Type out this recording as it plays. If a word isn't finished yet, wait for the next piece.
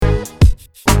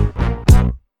What's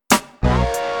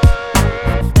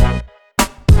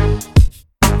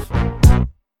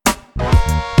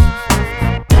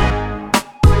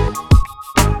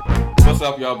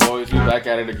up, y'all boys? We back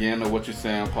at it again, the What You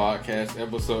Saying podcast,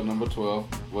 episode number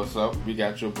 12. What's up? We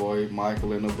got your boy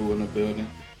Michael and Abu in the building.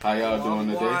 How y'all doing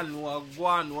today?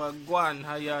 Wagwan.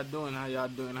 How y'all doing?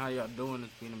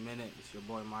 It's been a minute. It's your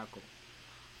boy Michael.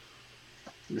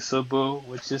 It's Abu.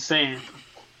 What you saying?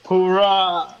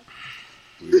 Hoorah!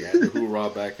 We got the hoorah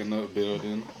back in the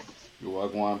building.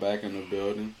 Wagwan back in the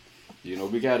building. You know,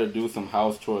 we got to do some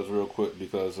house chores real quick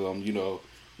because,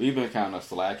 we've been kind of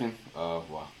slacking.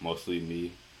 Well, mostly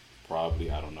me,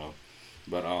 probably, I don't know.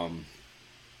 But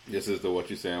this is the What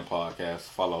You Saying podcast.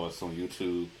 Follow us on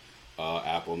YouTube,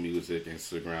 Apple Music,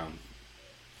 Instagram,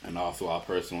 and also our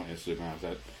personal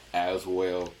Instagrams as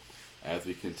well as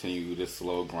we continue this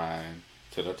slow grind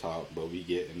to the top. But we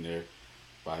getting there.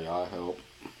 By y'all help,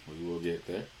 we will get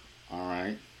there. All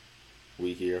right.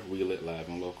 We here. We lit live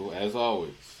and local as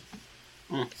always.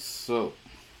 So,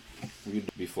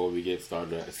 before we get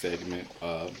started at the segment,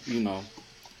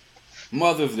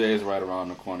 Mother's Day is right around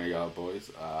the corner, y'all boys.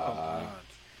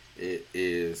 It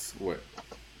is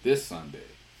this Sunday,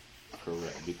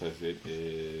 correct? Because it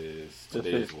is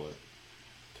today's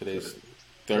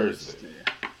Thursday.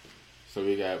 So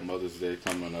we got Mother's Day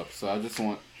coming up. So I just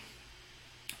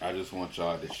want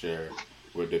y'all to share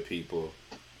with the people,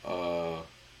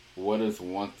 what is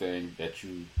one thing that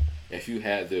you, if you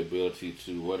had the ability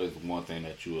to, what is one thing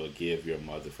that you would give your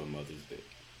mother for Mother's Day?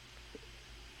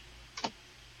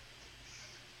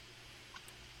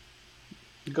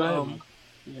 Go ahead.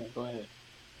 Yeah, go ahead.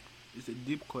 It's a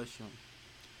deep question,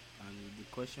 and the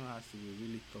question has to be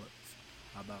really thought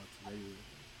about very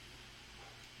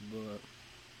well.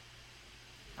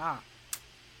 But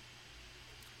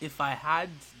if I had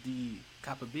the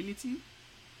capability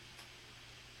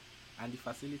and the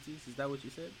facilities, is that what you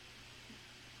said?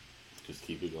 Just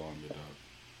keep it going, dog.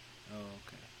 Oh,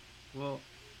 okay. Well,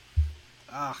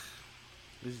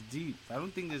 it's deep. I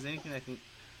don't think there's anything I can.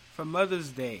 For Mother's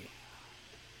Day,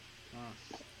 I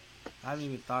haven't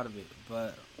even thought of it,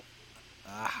 but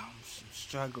I'm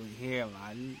struggling here,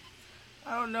 man.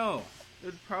 I don't know.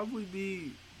 It'd probably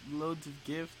be loads of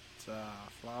gifts,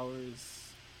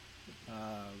 flowers,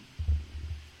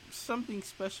 something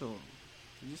special.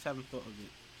 I just haven't thought of it.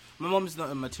 My mom's not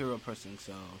a material person,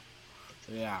 so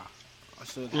yeah.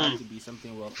 So it had to be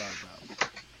something well thought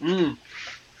about.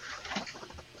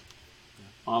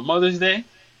 On Mother's Day,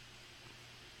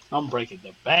 I'm breaking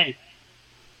the bank.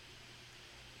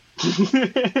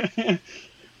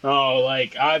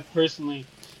 I personally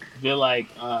feel like,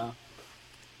 I've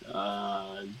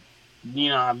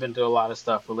been through a lot of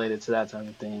stuff related to that type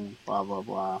of thing, blah, blah,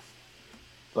 blah.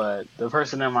 But the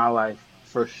person in my life,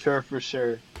 for sure,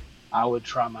 I would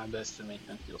try my best to make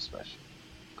them feel special.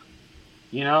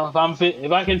 You know,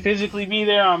 if I can physically be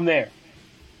there, I'm there.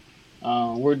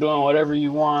 We're doing whatever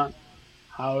you want,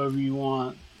 however you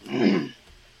want. And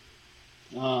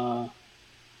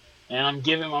I'm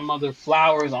giving my mother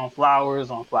flowers on flowers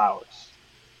on flowers.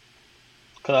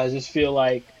 Because I just feel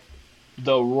like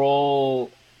the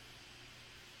role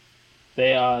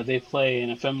they play in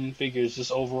a feminine figures,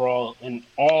 just overall in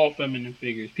all feminine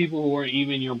figures, people who aren't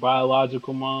even your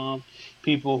biological mom,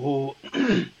 people who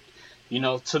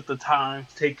took the time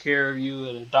to take care of you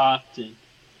and adopt, and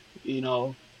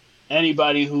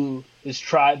anybody who has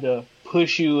tried to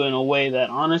push you in a way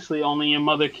that honestly only your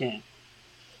mother can.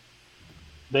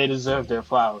 They deserve their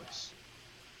flowers.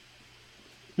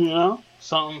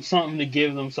 Something to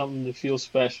give them, something to feel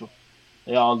special.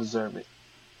 They all deserve it.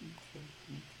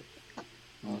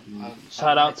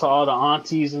 Shout out to all the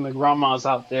aunties and the grandmas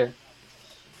out there.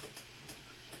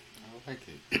 I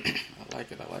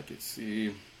like it.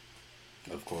 See,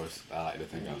 of course, I like to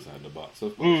think outside the box.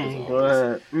 Of course, Go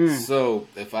ahead. So,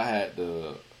 if I had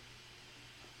the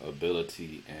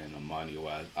ability and the money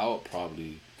wise, I would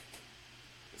probably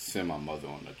send my mother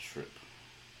on a trip,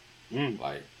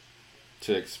 like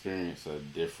to experience a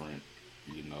different,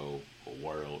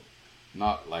 world.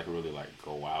 Not like really like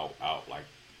go out like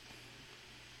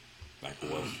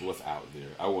what's out there.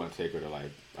 I wouldn't take her to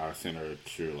like our center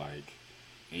to like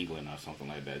England or something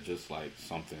like that. Just like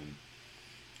something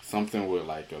with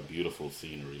like a beautiful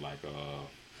scenery, like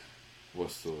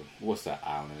what's the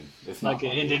island? It's like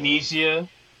not Indonesia,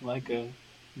 it's like an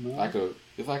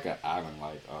island.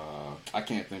 Like I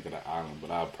can't think of the island, but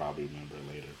I'll probably remember it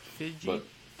later. Fiji, but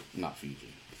not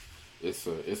Fiji. It's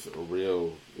a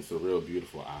real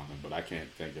beautiful island, but I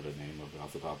can't think of the name of it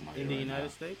off the top of my head. In the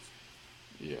United States?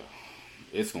 Yeah,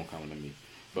 it's gonna come to me.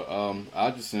 But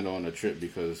I'll just send her on a trip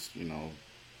because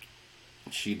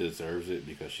she deserves it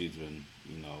because she's been,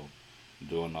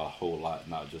 doing a whole lot,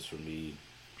 not just for me,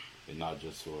 and not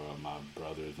just for my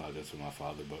brothers, not just for my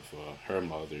father, but for her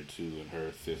mother too, and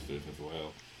her sisters as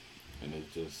well. And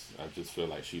I just feel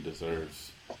like she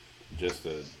deserves just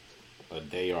a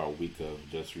day or a week of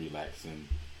just relaxing,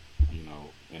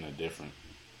 in a different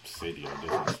city or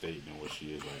different state than what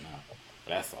she is right now.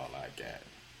 That's all I got.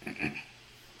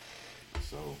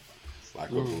 So, like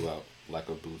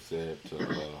Abu said,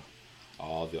 to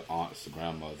all the aunts,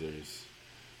 grandmothers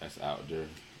that's out there,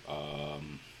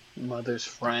 Mothers,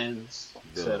 friends,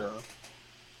 etc.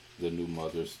 the new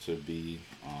mothers to be,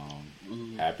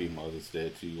 happy Mother's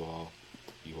Day to you all.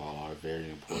 You all are very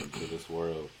important to this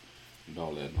world.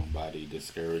 Don't let nobody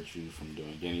discourage you from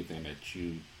doing anything that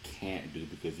you can't do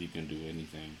because you can do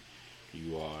anything.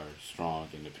 You are strong,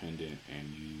 independent,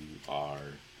 and you are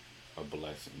a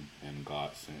blessing and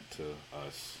God sent to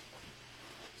us.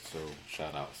 So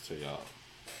shout outs to y'all.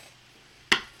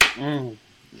 Mm,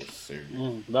 Yes, sir.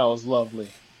 that was lovely.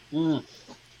 Mm,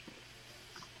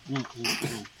 mm,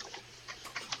 mm,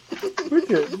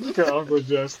 mm. Look at Uncle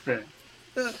Justin.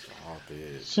 Stop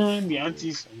it. Showing the Stop it.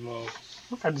 aunties some love.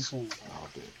 Look at this one.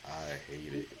 Stop it. I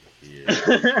hate it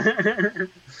here.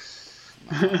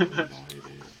 Nah, I really don't hate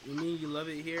it. You mean you love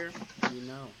it here? You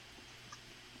know.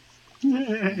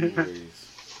 Anyways,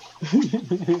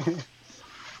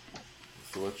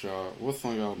 so what's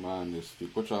on y'all mind this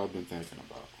week? What y'all been thinking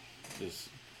about? Just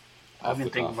I've off been the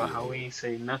thinking top about of how your we head. ain't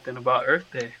say nothing about Earth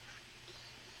Day.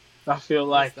 I feel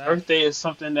What's like that? Earth Day is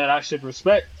something that I should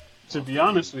respect, to be Okay.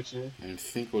 honest with you. And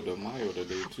Cinco de Mayo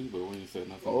today too, but we ain't said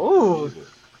nothing Oh. about that either.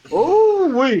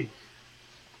 Oh, wait.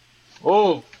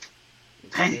 Oh.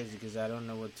 It's crazy because I don't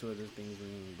know what two of those things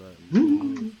mean, but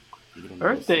You don't know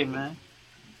Earth what's Day, Cinco- man.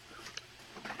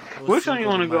 what's Which one you Cinco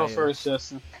want de to go Mayo? first,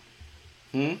 Justin?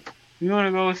 Hmm? You want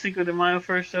to go with Cinco de Mayo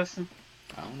first, Justin?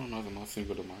 I don't know nothing about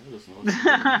Cinco de Mayo. Just know it's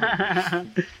Cinco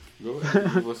de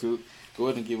Mayo. Go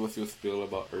ahead and give us your spiel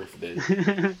about Earth Day.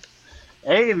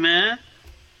 Hey, man.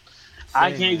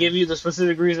 I Say, can't man. give you the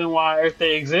specific reason why Earth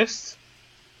Day exists.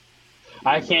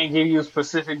 I can't give you a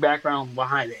specific background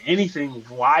behind anything,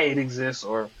 why it exists,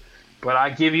 but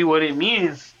I give you what it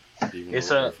means. Even It's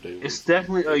though Earth Day it's was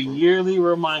definitely in a April. yearly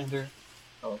reminder.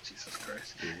 Oh, Jesus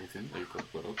Christ. It was in April,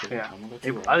 but okay. Yeah. I'm gonna let you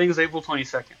April, rock. I think it's April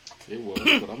 22nd. It was,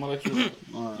 but I'm gonna let you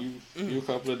rock. Uh, You a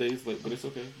couple of days late, but it's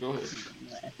okay. Go ahead.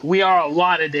 We are a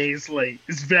lot of days late.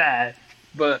 It's bad.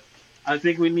 But I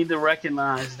think we need to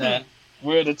recognize that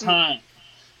we're at a time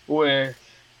where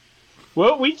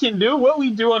what we can do, what we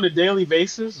do on a daily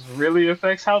basis, really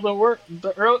affects how the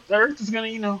Earth is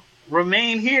going to,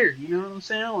 remain here. You know what I'm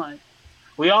saying? Like,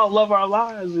 we all love our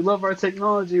lives, we love our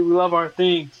technology, we love our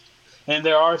things, and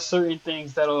there are certain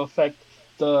things that'll affect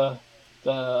the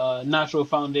natural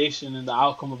foundation and the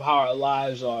outcome of how our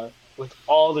lives are. With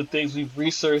all the things we've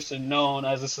researched and known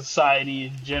as a society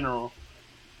in general,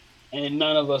 and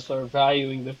none of us are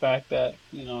valuing the fact that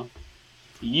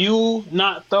you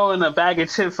not throwing a bag of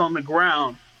chips on the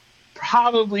ground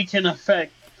probably can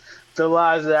affect the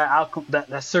lives of that outcome,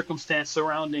 that circumstance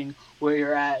surrounding where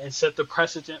you're at, and set the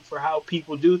precedent for how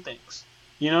people do things.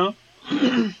 You know,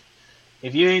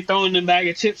 if you ain't throwing the bag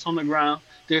of chips on the ground,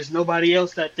 there's nobody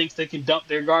else that thinks they can dump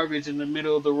their garbage in the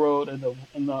middle of the road, and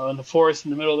the forest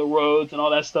in the middle of the roads and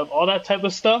all that stuff. All that type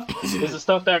of stuff is the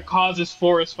stuff that causes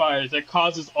forest fires, that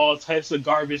causes all types of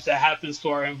garbage that happens to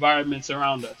our environments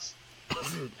around us.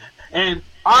 And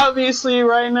obviously,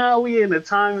 right now we in a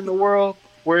time in the world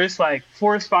where it's like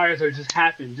forest fires are just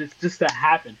to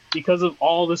happen because of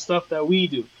all the stuff that we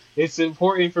do. It's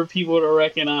important for people to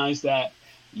recognize that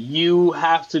you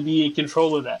have to be in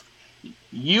control of that.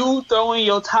 You throwing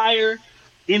your tire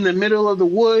in the middle of the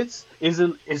woods is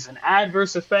an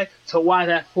adverse effect to why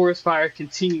that forest fire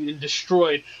continued and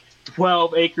destroyed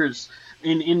 12 acres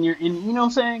in you know what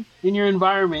I'm saying, in your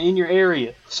environment, in your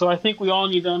area. So I think we all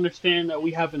need to understand that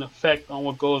we have an effect on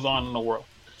what goes on in the world.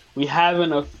 We have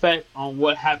an effect on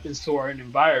what happens to our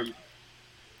environment.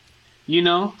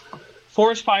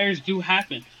 Forest fires do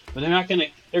happen, but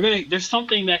there's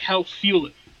something that helps fuel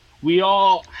it. We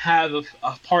all have a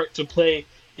part to play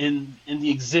in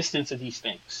the existence of these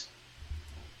things.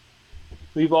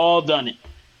 We've all done it.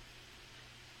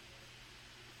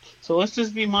 So let's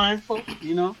just be mindful,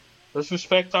 Let's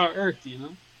respect our earth,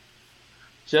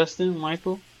 Justin,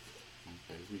 Michael,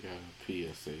 Okay, we got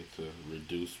a PSA to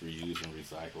reduce, reuse, and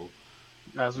recycle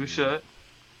as we should.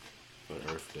 for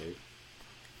Earth Day.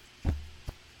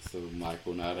 So,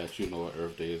 Michael, now that you know what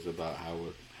Earth Day is about, how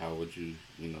would you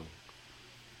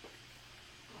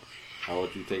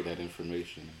take that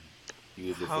information and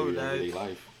use it How for would your I- everyday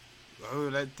life? Why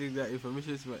would I think that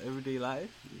information is for everyday life?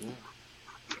 Yeah.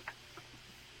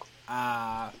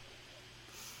 I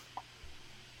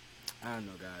don't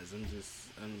know, guys. I'm just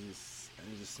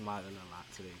smiling a lot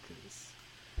today because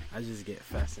I just get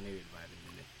fascinated by the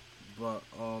minute. But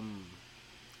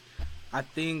I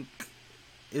think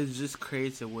it just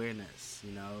creates awareness.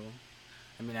 You know,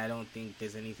 I mean, I don't think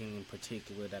there's anything in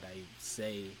particular that I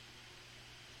say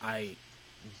I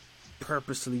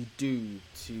purposely do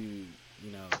to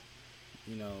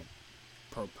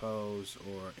propose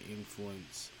or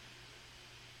influence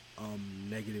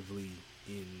negatively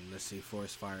in, let's say,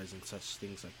 forest fires and such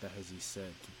things like that, as he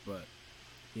said. But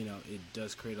it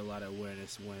does create a lot of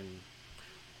awareness when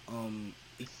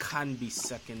it can be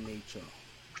second nature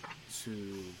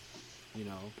to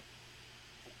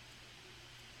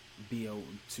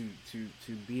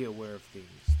to be aware of things,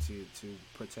 to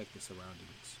protect the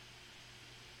surroundings.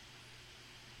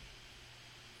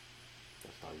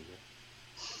 That's all you got.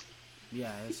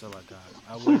 Yeah, that's all I got.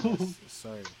 Awareness.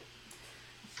 Sorry.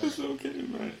 It's okay,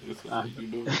 man. It's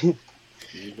okay.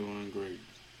 You're doing great.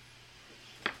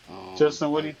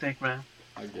 Justin, what do you think, man?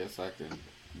 I guess I can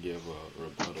give a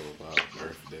rebuttal about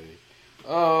Earth Day.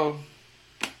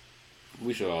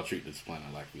 We should all treat this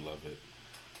planet like we love it.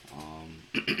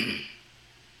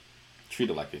 Treat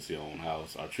it like it's your own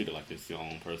house, or treat it like it's your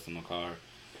own personal car.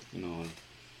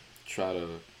 Try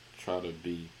to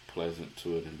be pleasant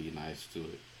to it and be nice to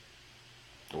it.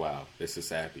 Wow, this is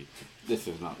happy. This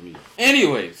is not me.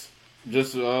 Anyways,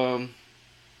 just do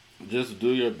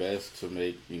your best to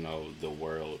make the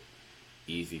world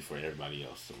easy for everybody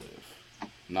else to live.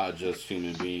 Not just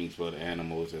human beings, but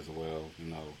animals as well.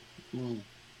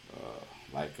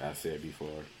 Like I said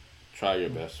before, try your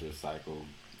best to recycle,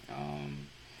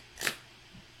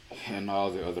 and all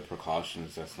the other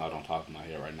precautions that's not on top of my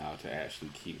head right now to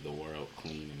actually keep the world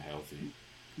clean and healthy.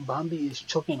 Bambi is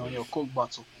choking on your Coke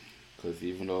bottle. Because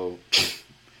even though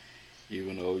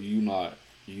you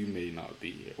may not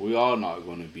be here, we all not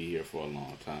going to be here for a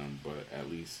long time, but at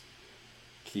least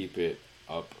keep it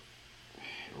up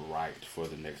right for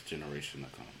the next generation to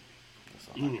come. That's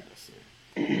all I gotta say.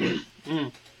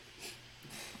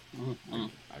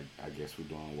 I guess we're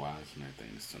doing wise in that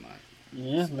things tonight.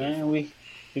 Yeah, man, we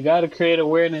got to create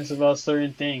awareness about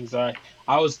certain things. I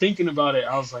was thinking about it.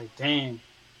 I was like, dang,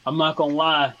 I'm not gonna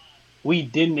lie, we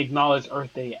didn't acknowledge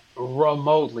Earth Day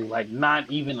remotely, like not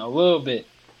even a little bit.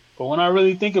 But when I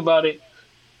really think about it,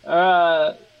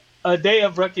 a day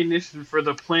of recognition for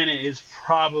the planet is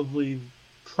probably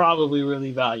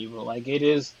really valuable. Like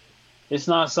it's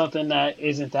not something that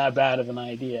isn't that bad of an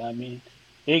idea. I mean,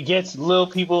 it gets little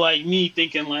people like me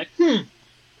thinking like,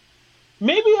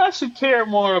 maybe I should care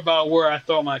more about where I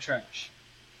throw my trash.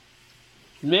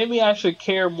 Maybe I should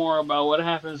care more about what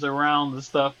happens around the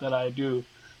stuff that I do,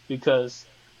 because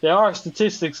there are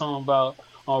statistics on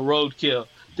roadkill.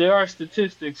 There are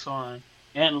statistics on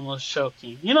animals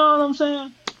choking. You know what I'm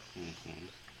saying? Mm-hmm.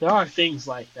 There are things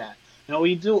like that.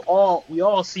 We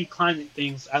all see climate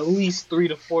things at least 3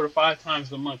 to 4 to 5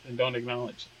 times a month and don't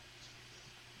acknowledge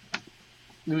it.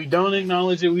 We don't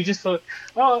acknowledge it. We just thought,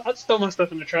 oh, I just throw my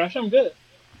stuff in the trash. I'm good.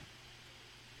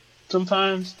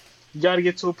 Sometimes you got to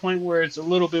get to a point where it's a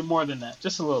little bit more than that.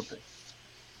 Just a little bit.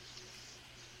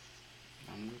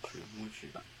 I'm with you.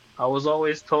 I was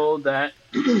always told that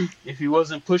if you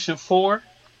wasn't pushing for,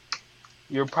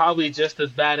 you're probably just as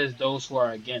bad as those who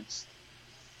are against.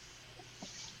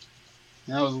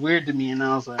 And that was weird to me, and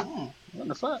I was like, what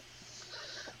the fuck?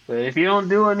 But if you don't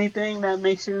do anything that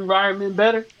makes your environment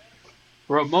better,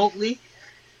 remotely,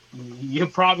 you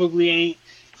probably ain't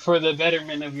for the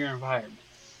betterment of your environment.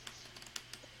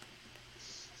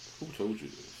 Who told you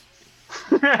this?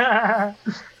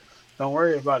 Don't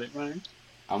worry about it, man.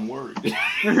 I'm worried.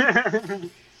 I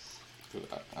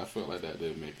felt like that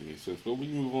didn't make any sense, but we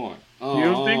move on. You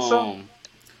don't think so?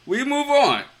 We move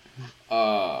on.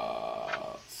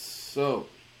 So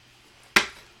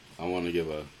I want to give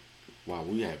wow,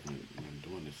 we haven't been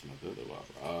doing this in a good while.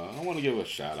 I want to give a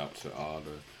shout out to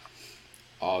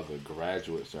all the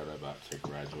graduates that are about to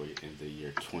graduate in the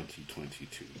year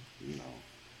 2022.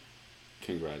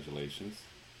 Congratulations.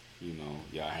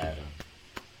 Y'all had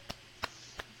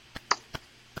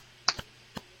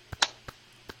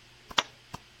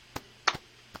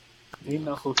You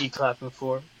know who he clapping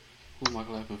for? Who am I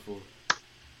clapping for?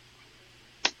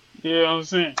 You know what I'm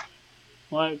saying?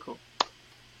 Michael.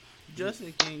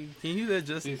 Justin, can you let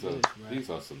Justin finish, right? These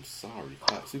are some sorry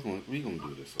claps. We gonna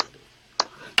do this over.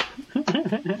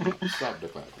 Stop the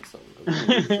clapping. Stop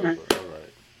the over. All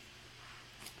right.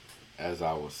 As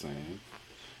I was saying,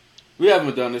 we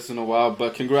haven't done this in a while,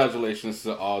 but congratulations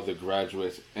to all the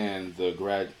graduates and the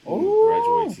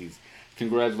graduates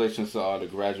congratulations to all the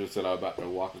graduates that are about to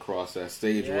walk across that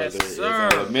stage, Yes, whether it's sir.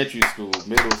 elementary school,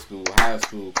 middle school, high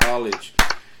school, college,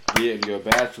 getting your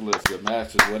bachelor's, your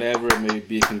master's, whatever it may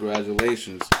be.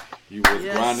 Congratulations. You was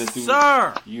grinding Yes, through.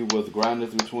 sir. You was grinding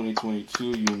through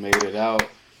 2022. You made it out.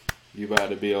 You about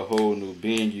to be a whole new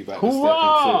being. You about to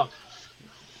Hoorah!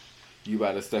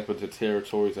 step into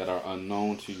territories that are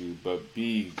unknown to you. But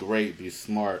be great, be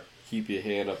smart, keep your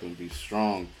head up, and be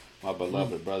strong, my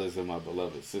beloved brothers and my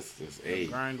beloved sisters. The Hey,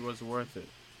 grind was worth it.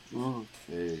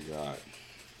 there you go.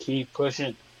 Keep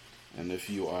pushing. And if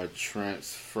you are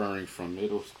transferring from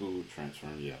middle school,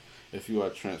 if you are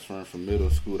transferring from middle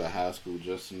school to high school,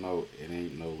 just know it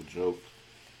ain't no joke.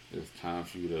 It's time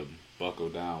for you to buckle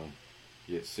down,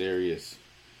 get serious.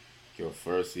 Your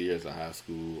first years of high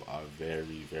school are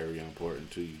very, very important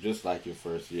to you. Just like your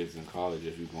first years in college.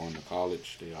 If you're going to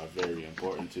college, they are very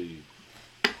important to you.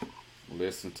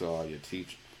 Listen to all your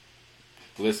teachers.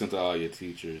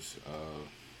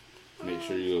 Make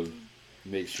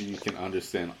sure you can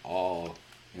understand all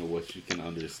and what you can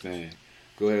understand.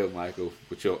 Go ahead, Michael,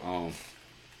 with your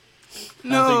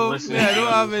No, listening I don't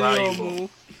to have them is any valuable. more.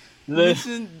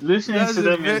 Listening that's to a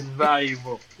them ve- is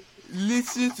valuable.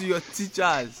 Listen to your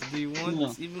teachers. They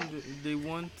want Yeah. they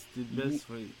want the best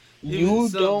for you. You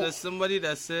don't. There's somebody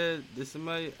that said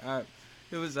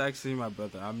it was actually my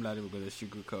brother. I'm not even gonna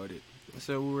sugarcoat it.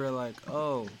 So we were like,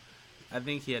 oh, I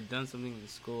think he had done something in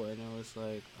school, and it was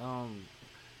like,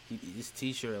 his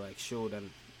teacher like showed like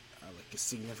a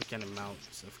significant amount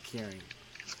of caring,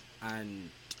 and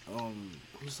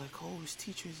he was like, oh, his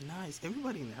teacher is nice.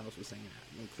 Everybody in the house was saying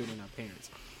that, including our parents.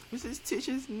 He said, his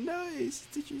teacher's nice.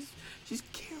 She's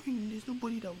caring. There's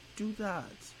nobody that would do that.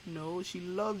 No, she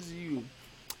loves you.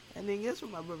 And then guess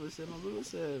what my brother said? My brother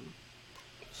said,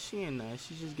 she ain't nice.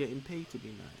 She's just getting paid to be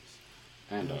nice.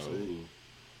 and I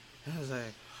was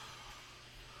like,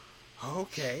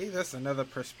 okay, that's another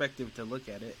perspective to look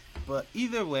at it. But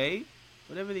either way,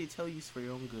 whatever they tell you is for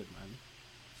your own good, man.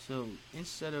 So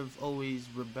instead of always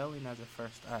rebelling as a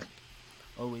first act,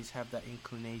 always have that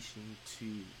inclination to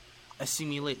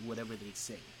assimilate whatever they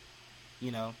say,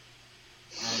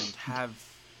 and have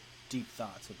deep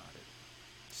thoughts about it.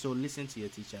 So listen to your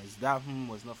teachers. That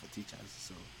was not for teachers,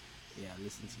 so yeah,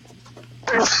 listen to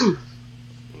your teachers.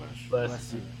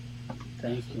 Bless you.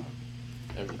 Thank you.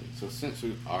 Everything. So since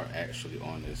we are actually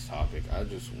on this topic, I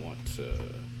just want to.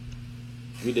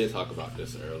 We did talk about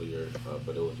this earlier,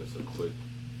 but it was just a quick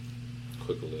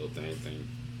little thing.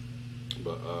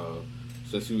 But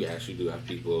since we actually do have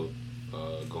people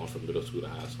going from middle school to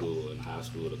high school and high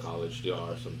school to college, there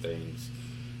are some things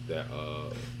that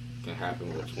can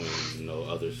happen between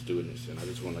other students, and I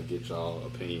just want to get y'all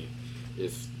opinion.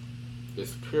 Is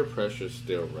peer pressure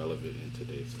still relevant in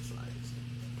today's society?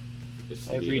 It's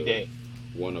Every day.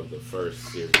 One of the first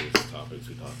serious topics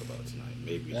we talk about tonight.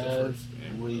 Maybe the first.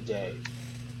 Every day.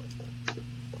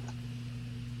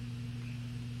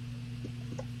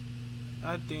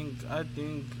 I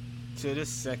think to this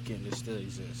second it still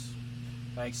exists.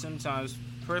 Like sometimes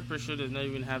peer pressure does not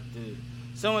even have to.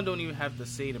 Someone don't even have to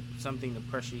say something to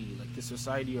pressure you. Like the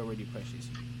society already pressures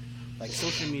you. Like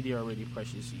social media already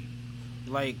pressures you.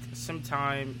 Like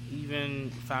sometimes even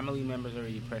family members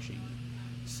already pressure you.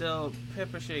 So peer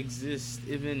pressure exists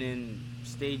even in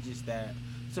stages that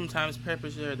sometimes peer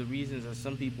pressure are the reasons that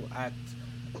some people act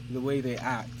the way they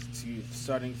act to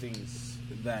starting things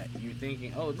that you're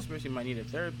thinking, oh, this person might need a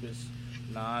therapist.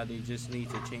 Nah, they just need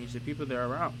to change the people they're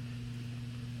around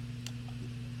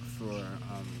for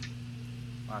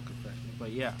lack of pressure.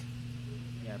 But yeah,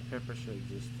 peer pressure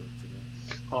exists still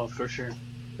today. Oh, for sure.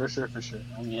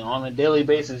 I mean, on a daily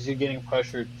basis, you're getting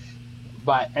pressured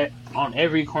on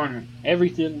every corner,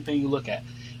 everything you look at,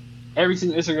 every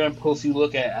single Instagram post you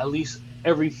look at least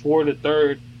every fourth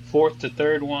to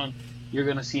third one, you're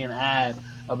gonna see an ad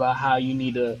about how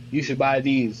you should buy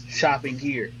these shopping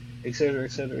gear, etc.,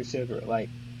 etc., etc. Like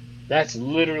that's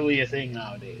literally a thing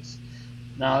nowadays.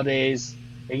 Nowadays,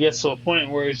 it gets to a point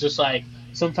where it's just like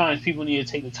sometimes people need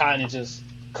to take the time to just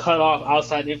cut off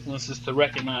outside influences to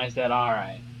recognize that, all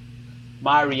right,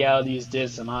 my reality is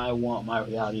this, and I want my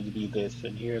reality to be this,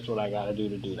 and here's what I gotta do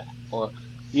to do that. Or,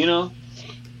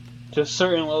 just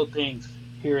certain little things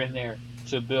here and there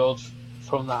to build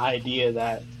from the idea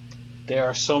that there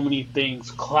are so many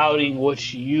things clouding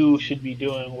what you should be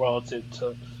doing relative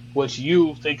to what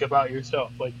you think about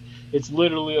yourself. Like, it's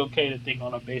literally okay to think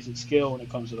on a basic scale when it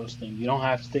comes to those things. You don't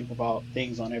have to think about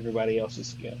things on everybody else's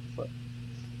scale. But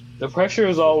the pressure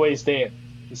is always there.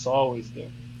 It's always there.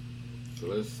 So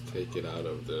let's take it out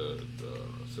of the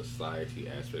society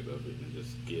aspect of it and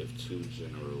just give two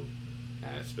general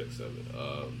aspects of it.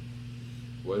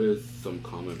 What is some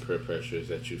common peer pressures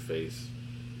that you face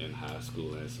in high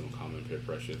school and some common peer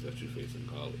pressures that you face in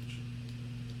college?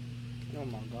 Oh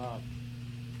my god.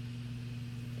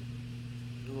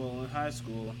 Well, in high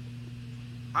school,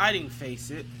 I didn't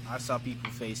face it. I saw people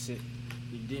face it.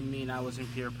 It didn't mean I wasn't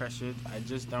peer pressured. I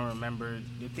just don't remember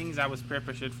the things I was peer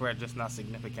pressured for are just not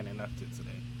significant enough to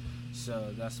today.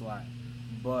 So that's why.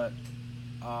 But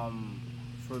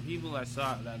for people I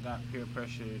saw that got peer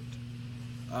pressured,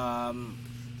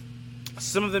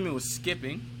 some of them it was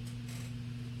skipping.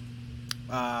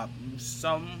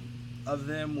 Some of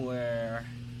them were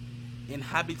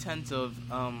inhabitants of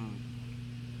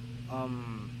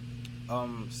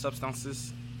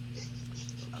substances.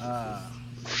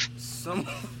 Some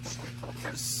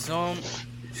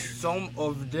some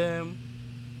of them,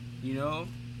 you know,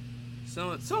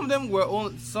 some of them were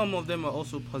all, some of them are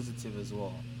also positive as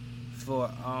well. For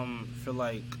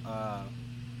like a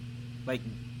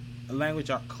language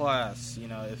art class, you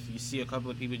know, if you see a couple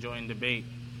of people join debate,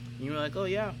 and you're like, oh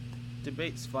yeah,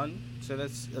 debate's fun. So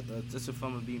that's a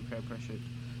form of being peer pressured.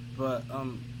 But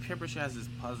peer pressure has this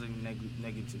positive,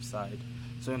 negative side.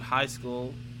 So in high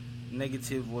school,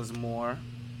 negative was more.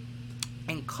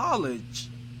 In college,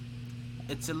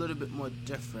 it's a little bit more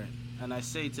different. And I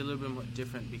say it's a little bit more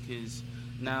different because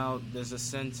now there's a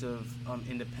sense of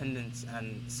independence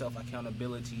and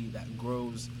self-accountability that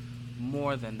grows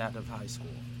more than that of high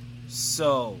school.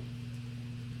 So,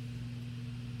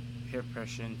 peer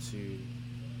pressure to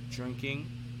drinking,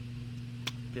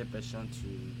 peer pressure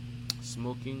to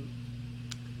smoking,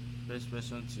 peer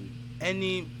pressure to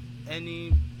any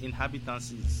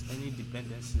inhabitances, any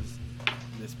dependencies.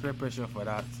 There's peer pressure for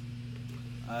that.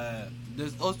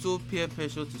 There's also peer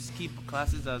pressure to skip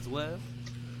classes as well.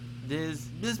 There's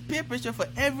peer pressure for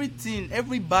everything,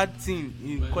 every bad thing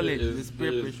in college. There's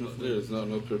peer pressure. There's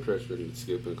no peer pressure to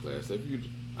skip a class.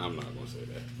 I'm not gonna say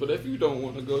that. But if you don't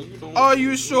want to go, you don't. Are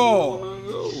you sure?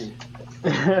 Go.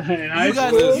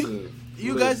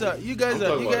 You guys are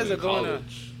going to.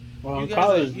 Well,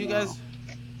 college.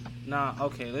 Nah,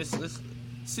 okay. Let's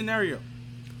scenario.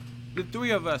 The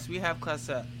three of us, we have class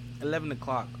at 11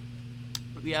 o'clock.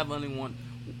 We have only one.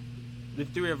 The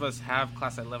three of us have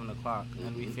class at 11 o'clock,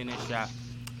 and we finish at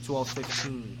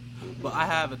 12:15. But I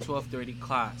have a 12:30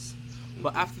 class.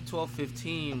 But after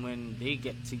 12:15, when they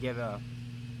get together,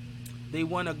 they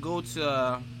want to go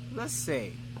to, let's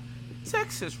say,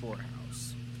 Texas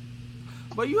Roadhouse.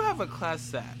 But you have a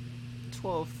class at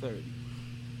 12:30,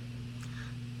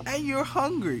 and you're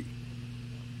hungry.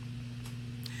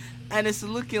 And it's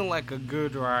looking like a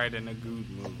good ride and a good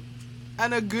mood.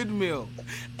 And a good meal.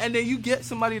 And then you get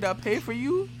somebody that pay for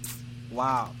you?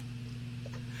 Wow.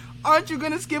 Aren't you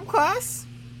going to skip class?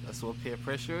 That's what peer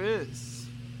pressure is.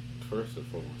 First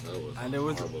of all, that was and it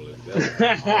was horrible.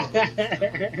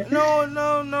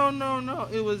 No.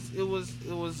 It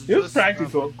was just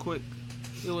practical. Quick.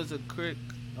 It was a quick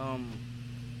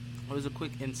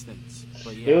instance.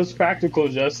 But yeah. It was practical,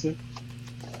 Justin.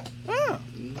 Yeah.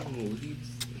 No,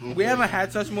 we haven't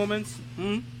had such moments.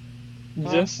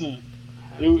 Justin,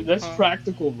 that's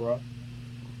practical, bro.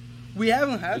 We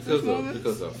haven't had such moments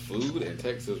because of food and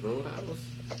Texas Roadhouse.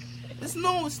 It's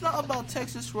not about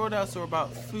Texas Roadhouse or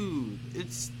about food.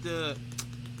 It's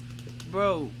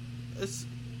it's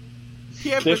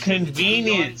the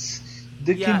convenience.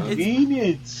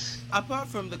 Convenience. Apart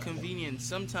from the convenience,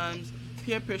 sometimes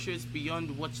peer pressure is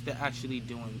beyond what they're actually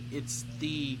doing. It's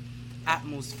the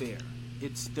atmosphere.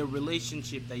 It's the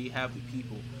relationship that you have with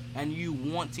people and you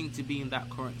wanting to be in that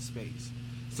current space.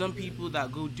 Some people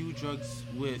that go do drugs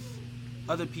with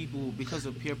other people because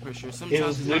of peer pressure, sometimes it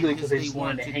was literally because they just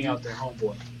wanted to hang out with their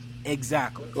homeboy.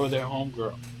 Exactly. Or their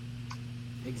homegirl.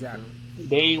 Exactly.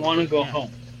 They didn't want to go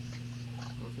home.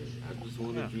 Okay, I just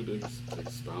wanted you to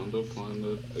expound upon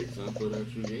the example that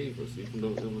you gave us, even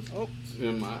though it was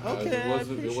in my eyes, it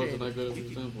wasn't that good of an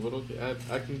example. But okay,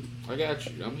 I got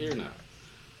you. I'm here now.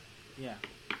 Yeah.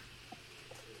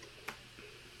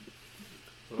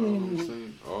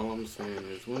 All I'm saying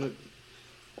is when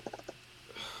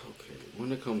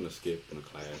it comes to skipping a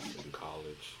class in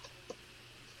college,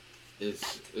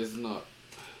 it's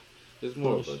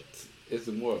more of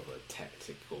a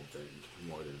tactical thing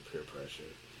more than peer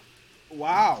pressure.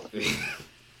 Wow.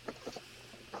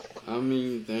 I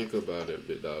mean, think about it,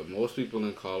 big dog. Most people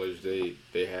in college, they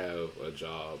have a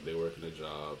job, they work in a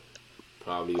job,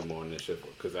 probably more than shift.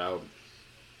 Because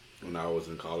when I was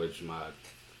in college,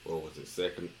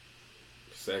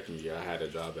 second year, I had a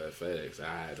job at FedEx.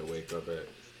 I had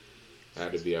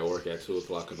to be at work at 2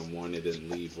 o'clock in the morning, didn't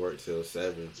leave work till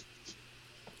 7.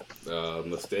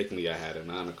 Mistakenly, I had a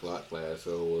 9 o'clock class,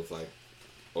 so it was like,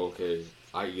 okay,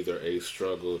 I either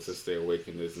struggle to stay awake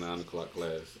in this 9 o'clock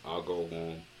class. I'll go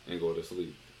home and go to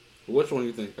sleep. Which one do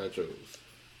you think I chose?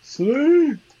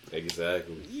 Sleep.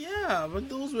 Exactly. Yeah, but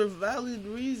those were valid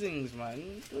reasons,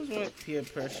 man. Those weren't peer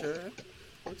pressure.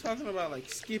 We're talking about like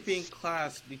skipping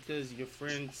class because your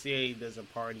friends say there's a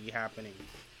party happening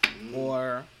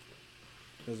or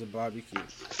there's a barbecue.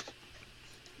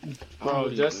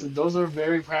 Bro, Justin, those are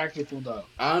very practical though.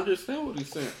 I understand what he's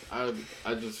saying. I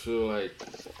just feel like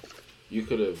you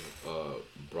could have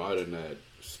broadened that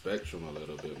spectrum a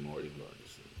little bit more.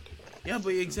 Yeah, but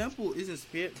your example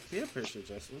isn't peer pressure,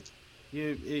 Justin.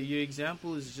 Your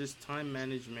example is just time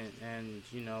management and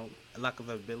lack of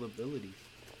availability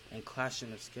and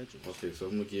clashing of schedules. Okay, so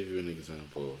I'm gonna give you an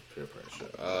example of peer pressure.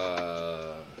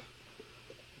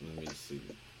 Let me see.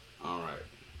 All right.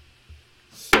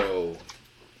 So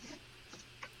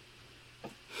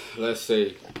let's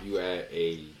say you at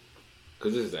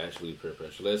because this is actually peer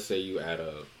pressure. Let's say you at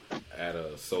a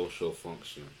social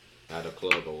function, at a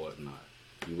club or whatnot.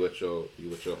 You with your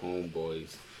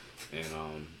homeboys,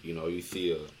 and you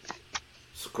see a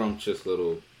scrumptious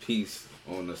little piece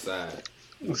on the side,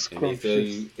 and they tell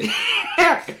you,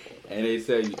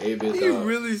 "Hey, bit dog." You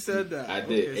really said that. I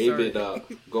did. Hey, bit dog,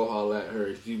 go holler at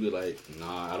her. You be like,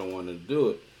 "Nah, I don't want to do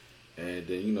it." And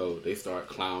then they start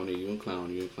clowning you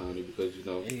because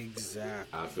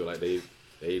exactly. I feel like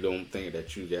they don't think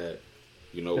that you got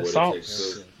what sauce. it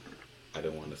takes to. I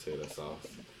didn't want to say the sauce.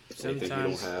 They Sometimes think you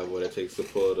don't have what it takes to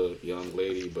pull the young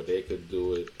lady, but they could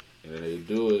do it, and then they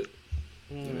do it,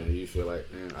 and then you feel like,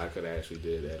 man, I could actually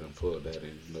did that and pulled that,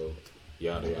 and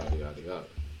yada yada yada yada.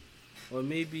 Or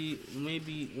maybe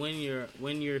when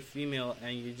you're female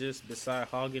and you're just beside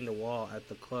hogging the wall at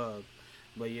the club,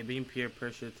 but you're being peer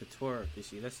pressured to twerk. You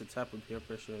see, that's the type of peer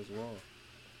pressure as well.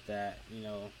 That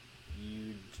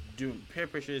you do. Peer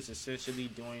pressure is essentially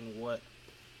doing what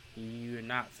you're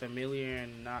not familiar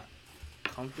and not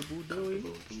comfortable doing.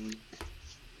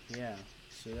 Yeah,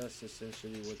 so that's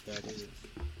essentially what that is.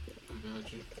 I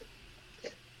got you.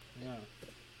 Yeah,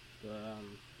 but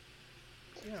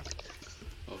yeah.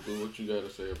 I'll do what you gotta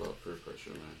say about peer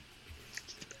pressure, man.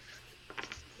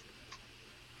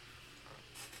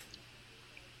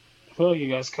 I feel like you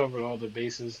guys covered all the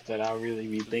bases that I really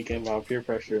be thinking about peer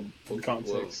pressure in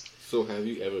context. Well, so have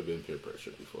you ever been peer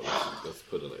pressured before? Let's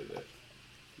put it like that.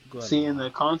 See, in the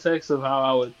context of how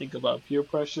I would think about peer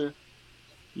pressure,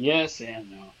 yes and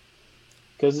no.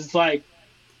 Because it's like,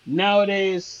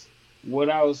 nowadays, what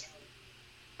I was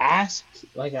asked,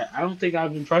 like, I don't think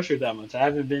I've been pressured that much. I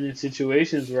haven't been in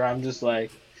situations where I'm just like,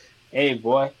 hey,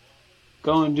 boy,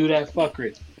 go and do that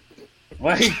fuckery.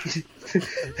 Like,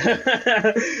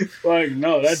 like,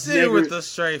 no, that's sit never... with a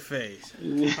straight face.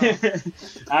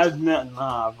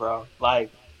 Nah, bro. Like,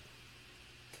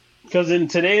 because in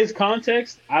today's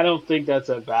context, I don't think that's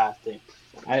a bad thing.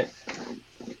 I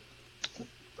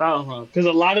don't know. Because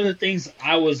a lot of the things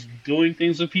I was doing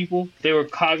things with people, they were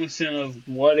cognizant of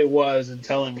what it was and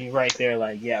telling me right there,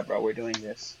 like, yeah, bro, we're doing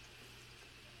this.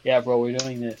 Yeah, bro, we're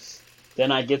doing this.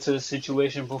 Then I get to the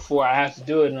situation before I have to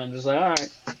do it, and I'm just like, all right.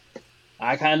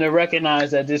 I kind of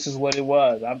recognize that this is what it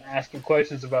was. I'm asking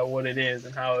questions about what it is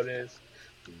and how it is.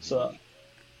 So,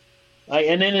 like,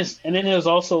 and then it was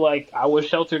also like I was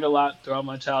sheltered a lot throughout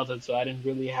my childhood, so I didn't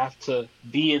really have to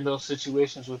be in those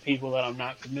situations with people that I'm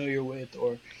not familiar with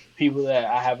or people that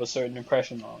I have a certain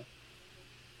impression on.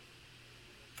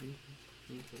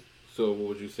 So, what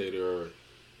would you say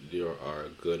there are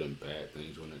good and bad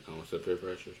things when it comes to peer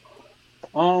pressure?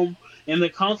 In the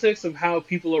context of how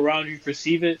people around you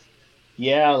perceive it,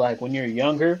 yeah, like when you're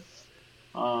younger,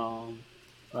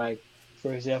 like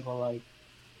for example, like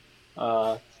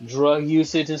drug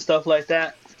usage and stuff like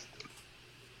that.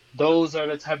 Those are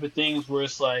the type of things where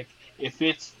it's like if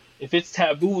it's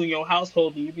taboo in your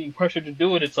household and you're being pressured to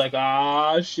do it, it's like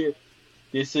shit,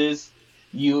 this is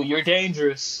you're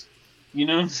dangerous. You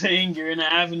know what I'm saying? You're in an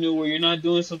avenue where you're not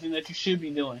doing something that you should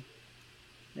be doing,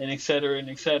 and et cetera, and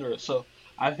et cetera. So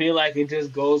I feel like it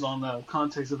just goes on the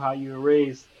context of how you were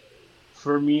raised.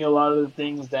 For me, a lot of the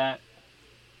things that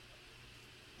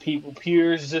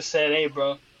peers just said, hey,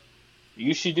 bro,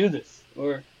 you should do this,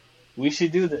 or we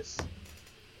should do this.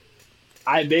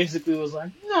 I basically was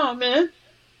like, no, man,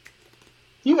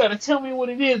 you gotta tell me what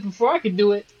it is before I can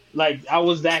do it. Like, I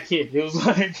was that kid. It was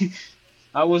like,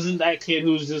 I wasn't that kid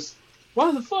who was just,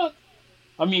 why the fuck?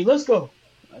 I mean, let's go.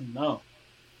 No.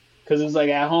 Because it was like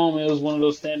at home, it was one of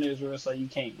those standards where it's like, you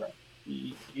can't, bro.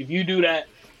 If you do that,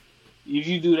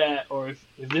 or if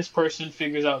this person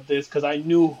figures out this, because I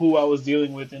knew who I was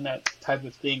dealing with in that type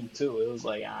of thing too. It was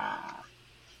like,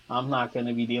 I'm not going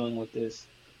to be dealing with this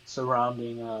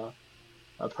surrounding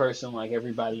a person like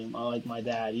everybody, like my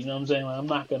dad. You know what I'm saying? Like, I'm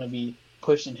not gonna be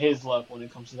pushing his luck when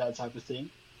it comes to that type of thing.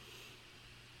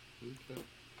 Okay.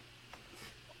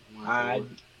 I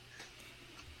Michael,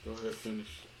 go ahead, finish.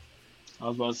 I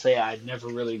was about to say I'd never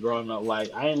really grown up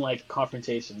like I didn't like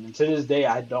confrontation, and to this day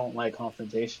I don't like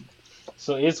confrontation.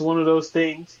 So it's one of those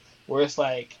things where it's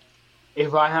like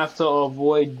if I have to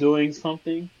avoid doing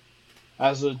something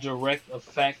as a direct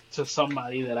effect to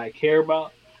somebody that I care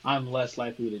about, I'm less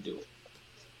likely to do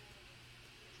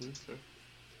Okay.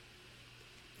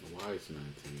 Wise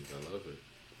man teams. I love it.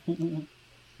 it.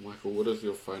 Michael, what is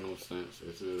your final stance?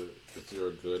 Is there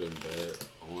good and bad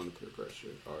on peer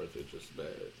pressure, or is it just bad?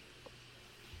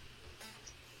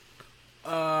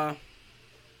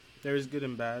 There's good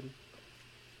and bad.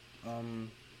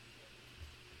 Um,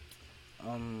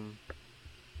 um,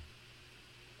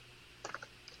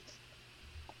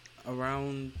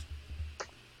 Around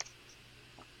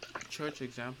church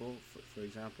example, for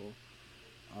example,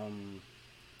 um,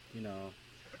 you know,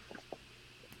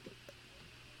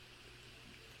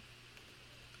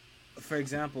 for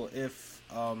example, if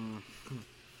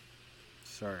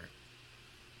sorry,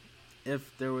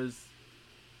 if there was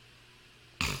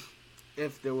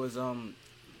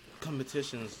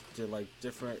competitions to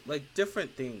different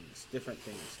things.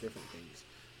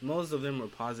 Most of them were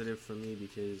positive for me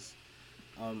because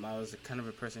I was kind of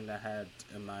a person that had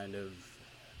a mind of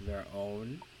their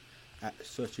own at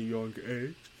such a young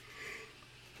age.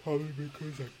 Probably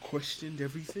because I questioned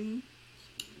everything,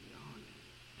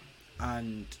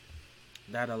 and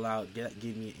that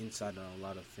gave me insight on a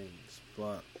lot of things.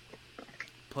 But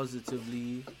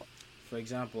positively, for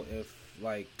example, if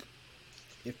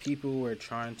people were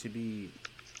trying to be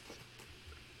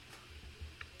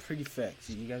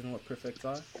prefects, you guys know what prefects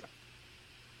are?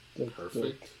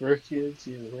 Perfect. The kids,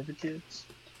 yeah, the river kids.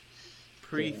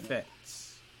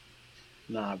 Prefects.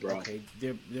 Nah, bro. Okay,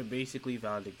 they're basically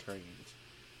valedictorians.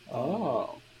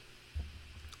 Oh.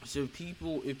 So if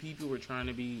people were trying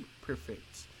to be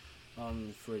perfect,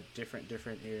 for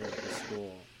different areas of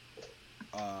school,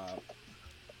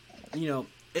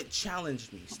 it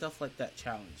challenged me. Stuff like that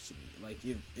challenged me. Like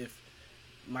if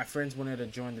my friends wanted to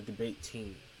join the debate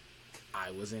team,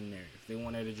 I was in there. If they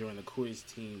wanted to join the quiz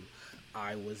team,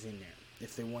 I was in there.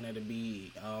 If they wanted to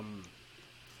be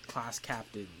class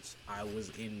captains, I was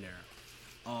in there.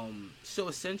 So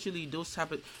essentially those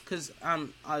type of, because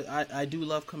I do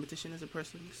love competition as a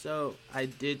person, so I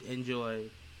did enjoy,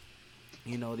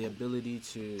 the ability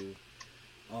to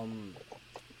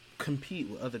compete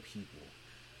with other people,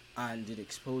 and it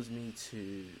exposed me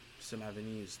to some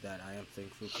avenues that I am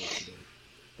thankful for today.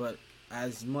 But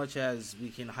as much as we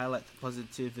can highlight the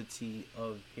positivity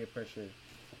of peer pressure,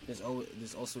 there's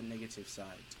also negative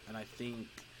sides, and I think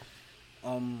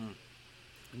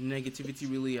negativity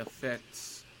really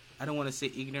affects, I don't want to say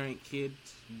ignorant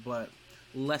kids, but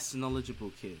less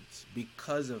knowledgeable kids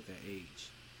because of their age.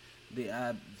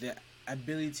 The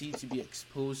ability to be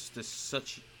exposed to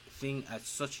such thing at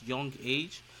such young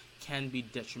age can be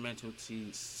detrimental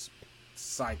to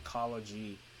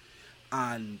psychology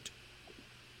and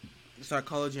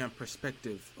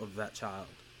perspective of that child.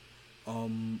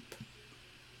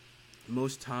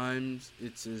 Most times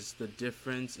it is the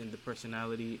difference in the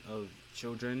personality of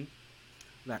children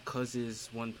that causes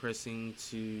one person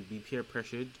to be peer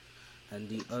pressured and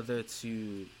the other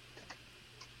to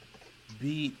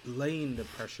be laying the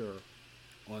pressure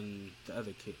on the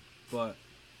other kid. But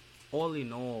all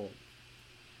in all,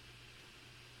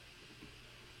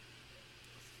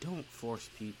 don't force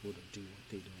people to do what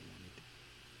they don't want to do.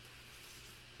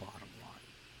 Bottom line.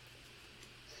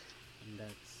 And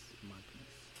that's my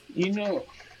piece.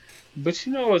 But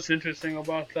what's interesting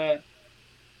about that?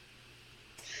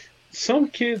 Some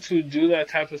kids who do that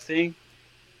type of thing,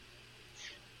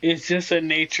 it's just a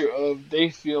nature of they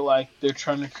feel like they're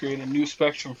trying to create a new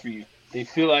spectrum for you. They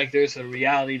feel like there's a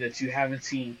reality that you haven't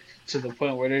seen to the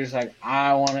point where they're just like,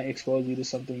 I want to expose you to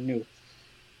something new.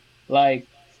 Like,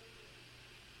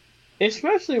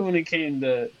 especially when it came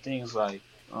to things like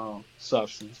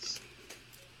substance.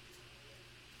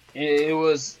 It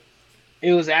was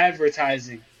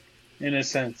advertising in a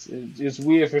sense. It's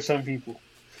weird for some people.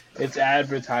 It's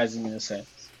advertising in a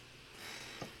sense.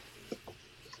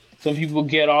 Some people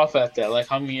get off at that.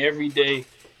 Like, every day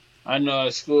I know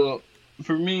at school,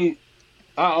 for me,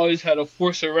 I always had a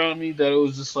force around me that it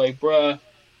was just like, bruh,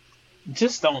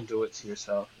 just don't do it to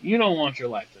yourself. You don't want your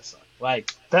life to suck.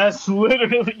 Like, that's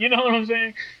literally, you know what I'm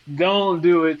saying? Don't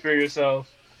do it for yourself.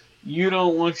 You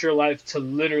don't want your life to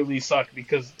literally suck,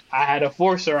 because I had a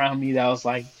force around me that was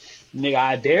like, nigga,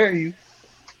 I dare you.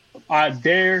 I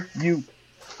dare you.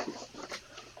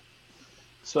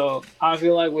 So I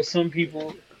feel like with some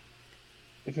people,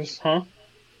 if it's Go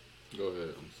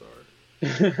ahead. I'm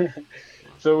sorry.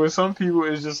 so with some people,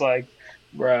 it's just like,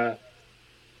 bruh,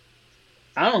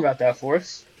 I don't got that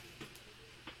force.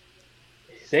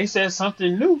 They said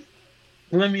something new.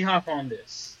 Let me hop on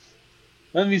this.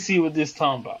 Let me see what this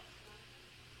talking about.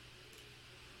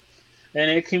 And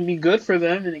it can be good for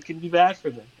them, and it can be bad for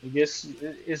them. I guess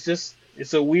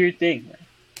it's a weird thing, man.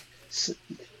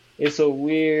 It's a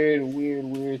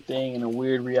weird thing and a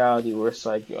weird reality where it's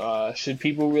like, should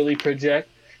people really project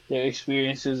their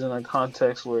experiences in a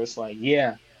context where it's like,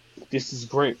 yeah, this is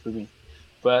great for me,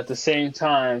 but at the same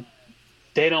time,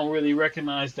 they don't really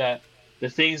recognize that the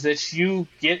things that you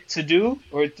get to do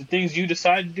or the things you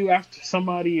decide to do after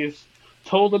somebody is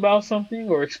told about something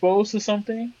or exposed to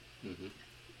something, Mm-hmm.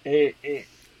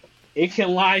 it can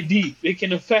lie deep. It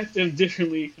can affect them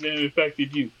differently than it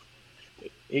affected you.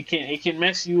 It can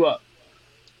mess you up.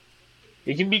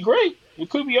 It can be great. It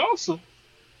could be awesome,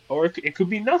 or it could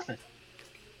be nothing.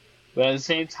 But at the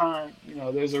same time,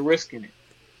 there's a risk in it.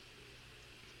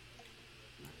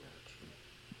 I got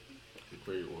you.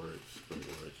 Great words,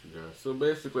 you guys. So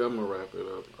basically, I'm gonna wrap it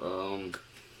up.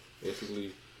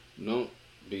 Basically, don't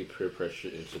be peer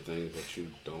pressured into things that you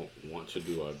don't want to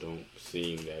do or don't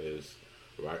seem that is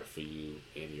right for you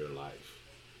in your life.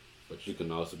 But you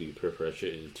can also be peer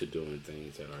pressured into doing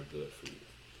things that are good for you.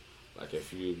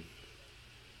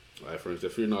 Like for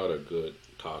instance, if you're not a good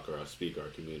talker or speaker or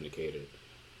communicator,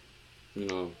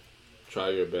 try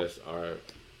your best or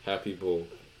have people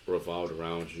revolved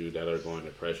around you that are going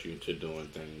to press you into doing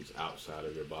things outside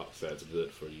of your box that's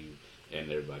good for you and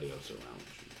everybody else around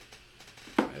you.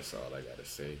 That's all I gotta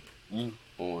say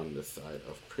on the side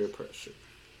of peer pressure.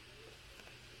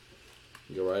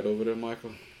 You right over there,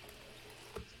 Michael?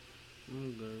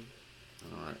 I'm good.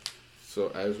 Alright. So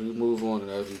as we move on and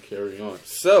as we carry on.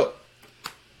 So,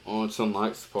 on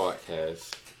tonight's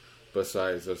podcast,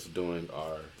 besides us doing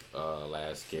our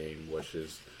last game, which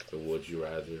is the Would You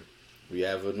Rather, we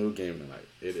have a new game tonight.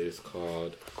 It is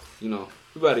called, we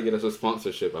about to get us a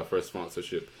sponsorship, our first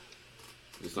sponsorship.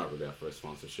 It's not really our first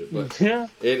sponsorship, but Yeah.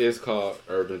 it is called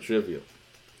Urban Trivia.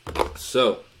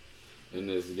 So, in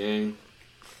this game,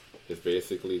 it's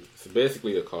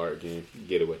basically a card game. You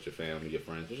get it with your family, your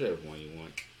friends, whichever one you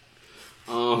want.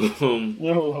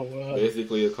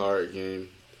 Basically a card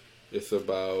game. It's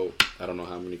about, I don't know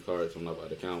how many cards, I'm not about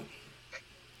to count.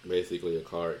 Basically a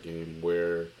card game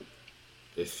where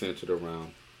it's centered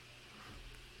around,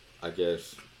 I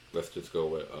guess, let's just go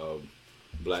with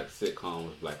black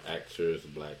sitcoms, black actors,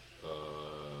 black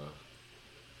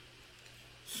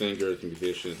singers,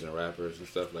 musicians, and rappers and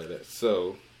stuff like that.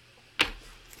 So,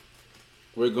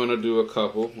 we're going to do a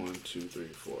couple. 1, 2, 3,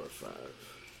 4, 5.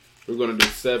 We're going to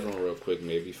do 7 real quick,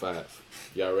 maybe 5.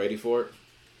 Y'all ready for it?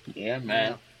 Yeah,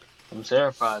 man. I'm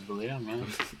terrified, but yeah, man.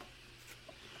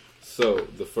 So,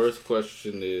 the first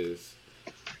question is,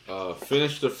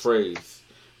 finish the phrase,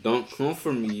 don't come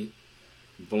for me,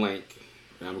 blank.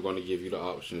 And I'm going to give you the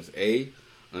options. A,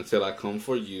 until I come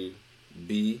for you.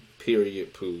 B,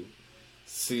 period, poo.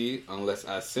 C, unless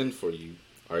I send for you.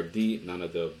 Or D, none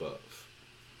of the above.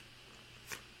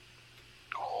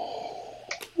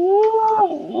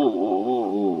 Ooh,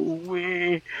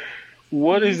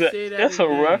 what is that? That's a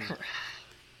reference.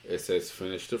 It says,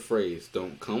 finish the phrase,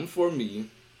 don't come for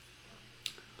me, ...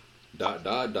 and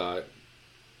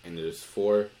there's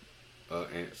 4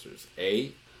 answers.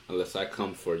 A, unless I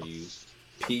come for you.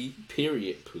 P,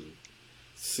 period, poo.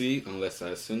 C, unless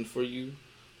I send for you.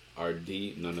 Or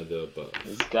D, none of the above.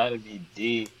 It's gotta be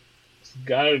D. It's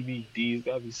gotta be D. It's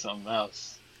gotta be something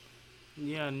else.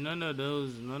 Yeah, none of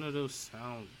those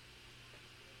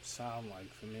sound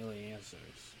like familiar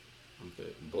answers.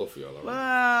 Okay, both of y'all are Well,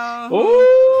 right.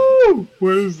 Oh,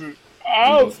 what is it?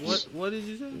 Ouch! What did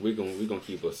you say? We gonna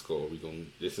keep a score.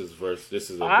 This is a Boo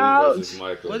versus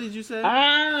Michael. What did you say?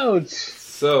 Ouch!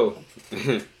 So,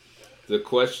 the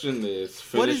question is,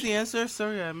 what is the answer?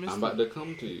 Sorry, I missed. I'm about to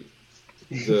come to you.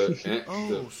 Sorry.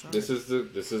 This is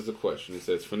the question. It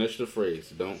says, finish the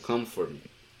phrase, don't come for me.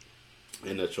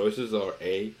 And the choices are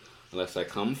A, unless I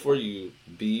come for you.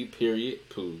 B, period,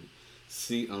 poo.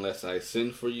 C, unless I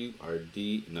send for you. Or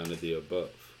D, none of the above.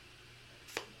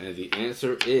 And the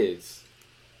answer is,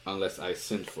 unless I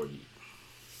send for you.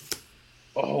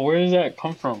 Oh, where does that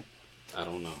come from? I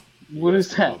don't know. What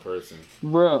is that? One person.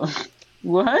 Bro,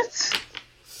 what?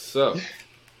 So,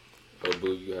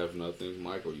 Boo, you have nothing.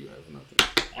 Michael, you have nothing.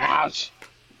 Ouch!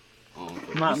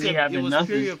 Okay. Not me having nothing.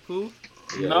 Period, poo?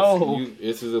 Yeah, No.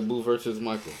 This is a Boo versus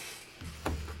Michael.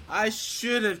 I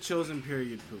should have chosen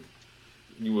period, poo.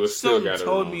 You would still got it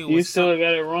wrong. You still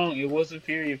got it wrong. It wasn't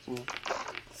period, fool.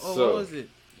 Oh, what was it?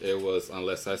 It was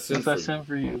Unless I Send Since I for You. sent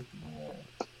for you.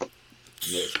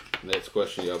 Next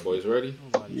question, y'all boys ready?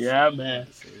 Yeah, man.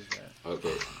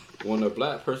 Okay. When a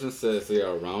black person says they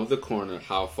are around the corner,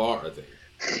 how far are they?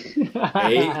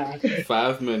 A,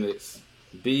 5 minutes.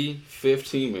 B,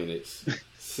 15 minutes.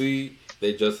 C,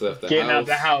 they just left the Getting house. out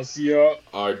the house, yo.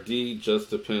 Or D, just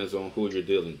depends on who you're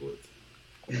dealing with.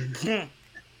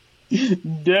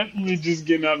 Definitely just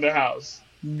getting out the house.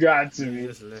 Got to be.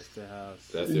 Just left the house.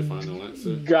 That's your final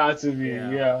answer? Got to be,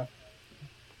 yeah.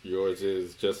 Yours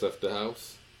is just left the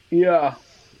house? Yeah.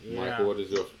 Michael, what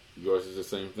is yours is the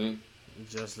same thing?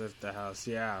 Just left the house,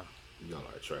 yeah. Y'all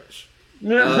are trash.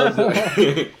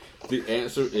 The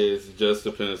answer is just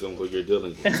depends on who you're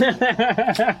dealing with.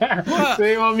 What? So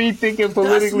you want me thinking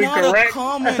politically That's not correct? a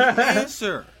common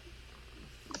answer.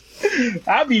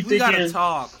 I be We gotta thinking.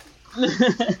 talk.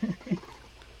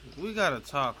 We gotta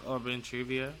talk. Urban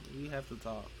trivia. We have to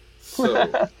talk. So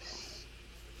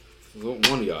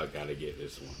one of y'all gotta get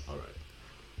this one. All right.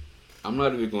 I'm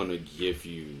not even going to give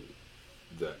you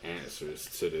the answers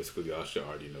to this because y'all should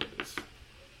already know this.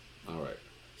 All right.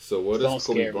 So what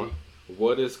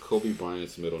is Kobe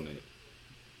Bryant's middle name?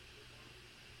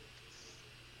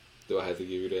 Do I have to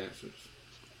give you the answers?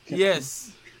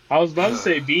 Yes. I was about to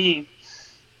say Bean.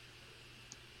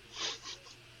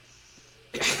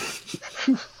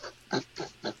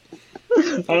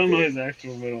 I don't know his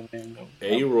actual middle name though.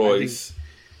 A. Royce,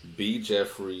 B.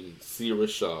 Jeffrey, C.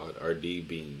 Rashad, or D.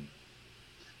 Bean?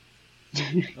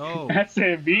 Oh. I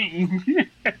said Bean.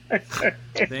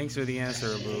 Thanks for the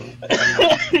answer, boo.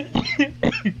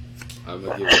 I'm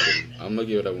gonna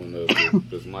give that one up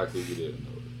because Michael, you didn't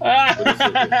know it. But it's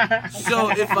okay. So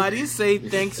if I didn't say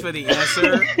thanks for the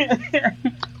answer,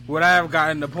 would I have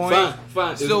gotten the point?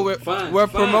 Fine. So we're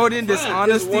promoting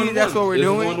dishonesty. That's what we're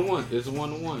doing. It's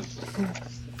 1-1.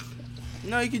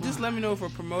 No, you can just let me know if we're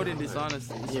promoting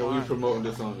dishonesty. It's Yeah, we're fine. promoting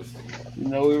dishonesty.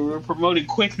 No, we were promoting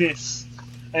quickness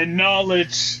and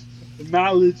knowledge.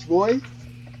 Knowledge, boy.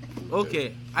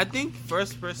 Okay, I think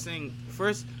first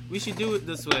we should do it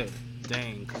this way.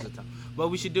 Dang, cause of time. But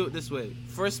we should do it this way.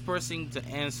 First person to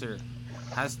answer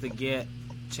has to get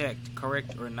checked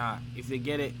correct or not. If they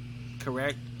get it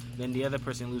correct, then the other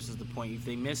person loses the point. If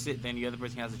they miss it, then the other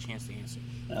person has a chance to answer.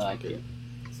 I like it.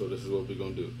 So this is what we're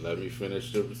gonna do. Let me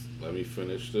finish the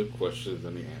questions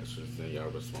and the answers, then y'all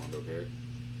respond. Okay?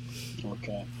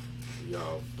 Okay.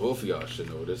 Both of y'all should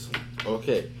know this one.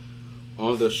 Okay.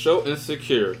 On the show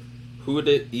Insecure, who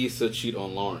did Issa cheat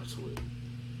on Lawrence with?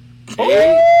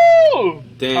 Oh!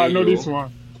 Daniel, I know this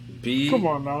one. B. Come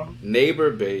on now. Neighbor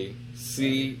Bay,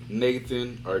 C.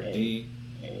 Nathan, or D.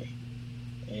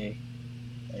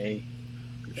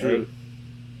 Drew.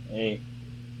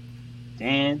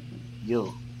 Dan,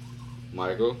 yo.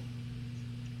 Michael.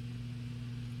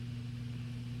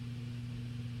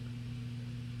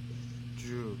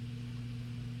 Drew.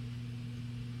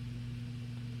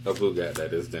 Abu got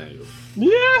that. It's Daniel.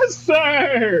 Yes,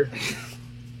 sir.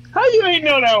 How you ain't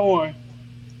know that one?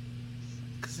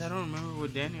 Cause I don't remember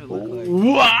what Daniel looked like.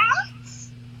 What?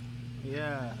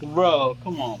 Yeah. Bro,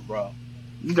 come on, bro.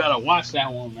 You gotta watch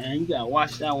that one, man.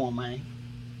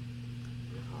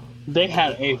 They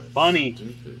had a funny affair.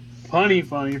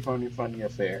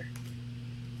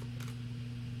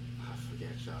 I forget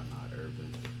y'all not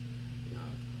urban.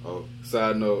 Oh,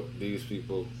 side note, these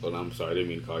people. Well, I'm sorry, I didn't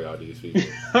mean to call y'all these people.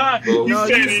 No, you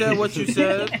said said it. what you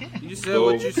said. You said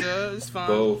what you said. It's fine.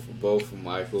 Both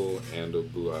Michael and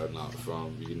Abu are not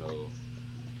from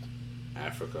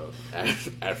Africa,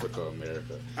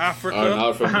 America. Africa. Are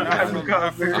not from the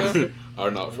Africa.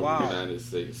 Are not from Wow. the United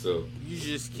States. So You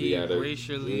just We keep gotta-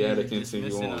 racially we gotta continue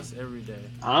dismissing on. us every day.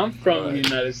 I'm from the Alright.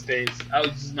 United States. I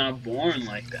was just not born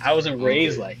like that. I wasn't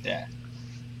raised Okay. like that.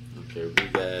 okay, we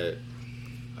got.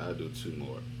 I'll do two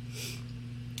more.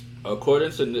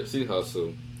 According to Nipsey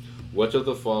Hussle, which of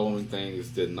the following things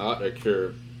did not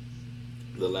occur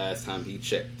the last time he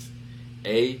checked?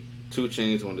 A. 2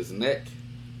 chains on his neck.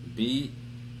 B.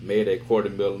 Made a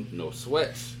 $250,000 no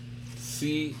sweat.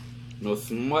 C. No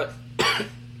smut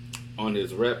on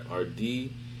his rep. Or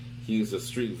D. He used a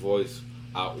street voice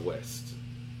out west.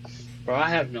 Bro, I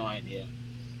have no idea.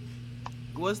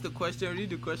 What's the question? Read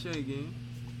the question again.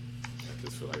 I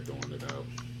just feel like throwing it out.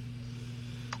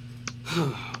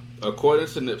 According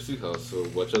to Nipsey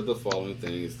Hussle, which of the following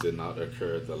things did not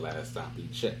occur the last time he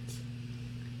checked?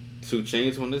 2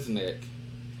 chains on his neck.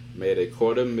 Made a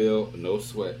 $250,000 no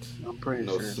sweat. I'm pretty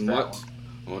No sure it's that smut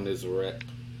one. on his rep.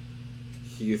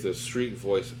 He's a street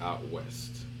voice out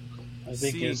west. I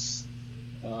think C. it's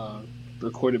the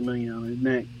 $250,000 on his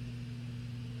neck.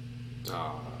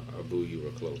 Abu, you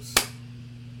were close.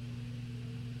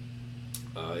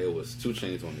 It was 2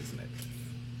 chains on his neck.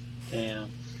 Damn.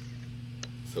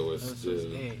 So it's That's his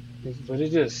still. head. But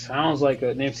it just sounds like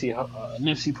a Nipsey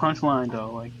punchline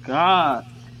though. Like God,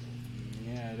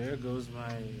 Yeah, there goes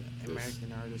my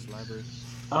American Artist Library.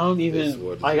 I don't It's even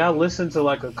what like. it I is. listened to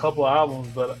like a couple albums,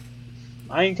 but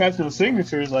I ain't catching the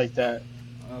signatures like that.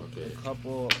 Okay. A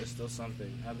couple is still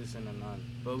something. I listen to none.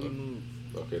 But we move.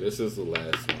 Okay, this is the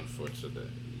last one for today.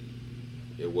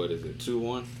 What is it?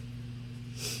 2-1.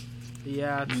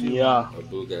 Yeah, too. Yeah.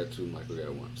 Abu got 2, Michael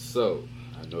got 1. So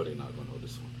I know they're not gonna know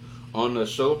this one. On the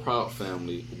show Proud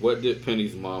Family, what did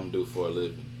Penny's mom do for a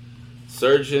living?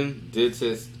 Surgeon,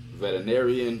 dentist,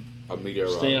 veterinarian, or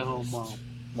meteorologist? Stay at home mom.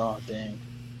 Oh dang.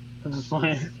 I'm just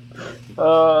playing.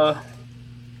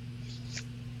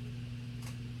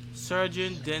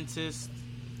 Surgeon, dentist.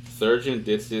 Surgeon,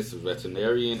 dentist,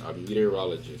 veterinarian, or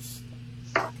meteorologist?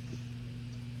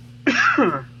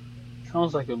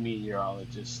 Sounds like a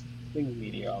meteorologist. I think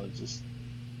meteorologist.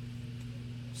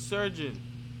 Surgeon.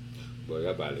 Boy,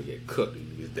 I'm about to get cooked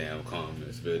in these damn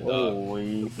comments, but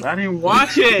Holy, I didn't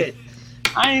watch it.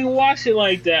 I didn't watch it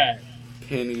like that.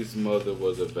 Penny's mother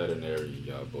was a veterinarian,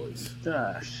 y'all boys.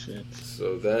 Ah, shit.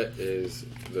 So that is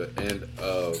the end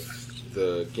of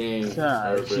the game.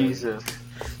 God, Jesus.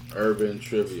 Urban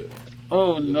Trivia.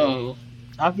 Oh no.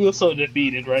 I feel so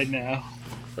defeated right now.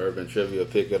 Urban Trivia,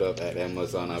 pick it up at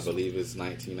Amazon. I believe it's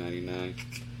 $19.99.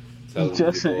 Tell them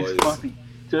Justin, you it's boys. funny.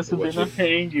 Justin, what they're not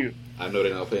paying you. I know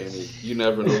they're not paying me. You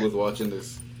never know who's watching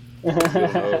this. You don't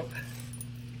know.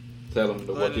 Tell them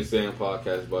the What You Saying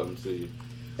podcast button to you.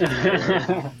 Go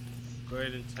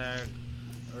ahead and tag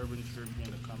Urban Trivia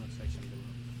in the comment section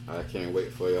below. I can't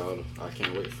wait for y'all. I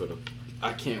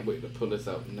can't wait to pull this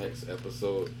out next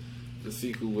episode to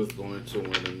see who was going to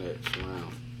win the next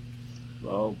round.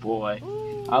 Oh boy.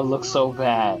 I look so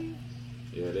bad.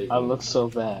 Yeah, I look so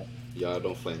bad. Y'all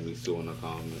don't flame me too in the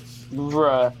comments.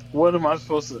 Bruh, what am I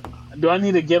supposed to... Do I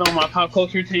need to get on my pop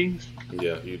culture team?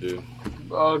 Yeah, you do.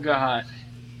 Oh god.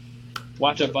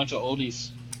 Watch a bunch of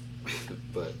oldies.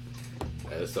 But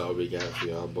that's all we got for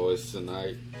y'all boys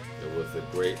tonight. It was a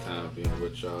great time being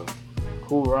with y'all.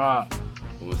 Hoorah.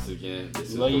 Once again, this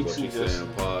is Love the you What too, You Saying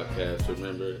Justin. podcast.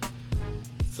 Remember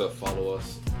to follow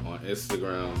us on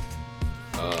Instagram,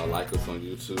 like us on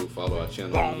YouTube, follow our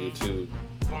channel on YouTube.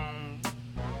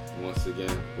 Once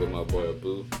again, with my boy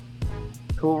Abu,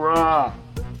 Hoorah.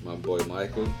 my boy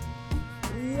Michael,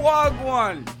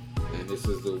 Wagwan! and this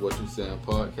is the What You Saying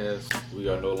podcast. We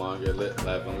are no longer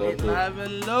live and local. Live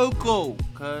and local,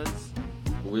 cuz.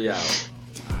 We out.